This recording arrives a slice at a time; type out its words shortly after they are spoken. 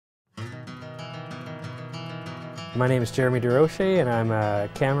My name is Jeremy Desrochers and I'm a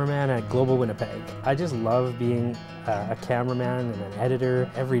cameraman at Global Winnipeg. I just love being a cameraman and an editor.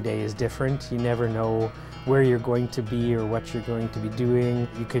 Every day is different. You never know where you're going to be or what you're going to be doing.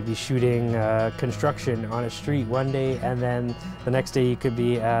 You could be shooting construction on a street one day, and then the next day you could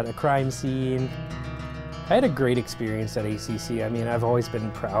be at a crime scene. I had a great experience at ACC. I mean, I've always been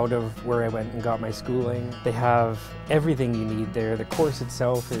proud of where I went and got my schooling. They have everything you need there. The course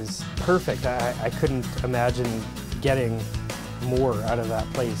itself is perfect. I couldn't imagine getting more out of that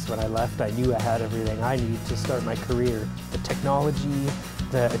place. When I left, I knew I had everything I need to start my career. The technology,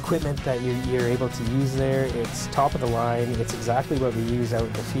 the equipment that you're able to use there, it's top of the line. It's exactly what we use out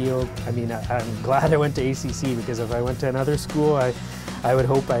in the field. I mean, I'm glad I went to ACC, because if I went to another school, I would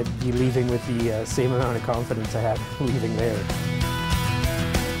hope I'd be leaving with the same amount of confidence I had leaving there.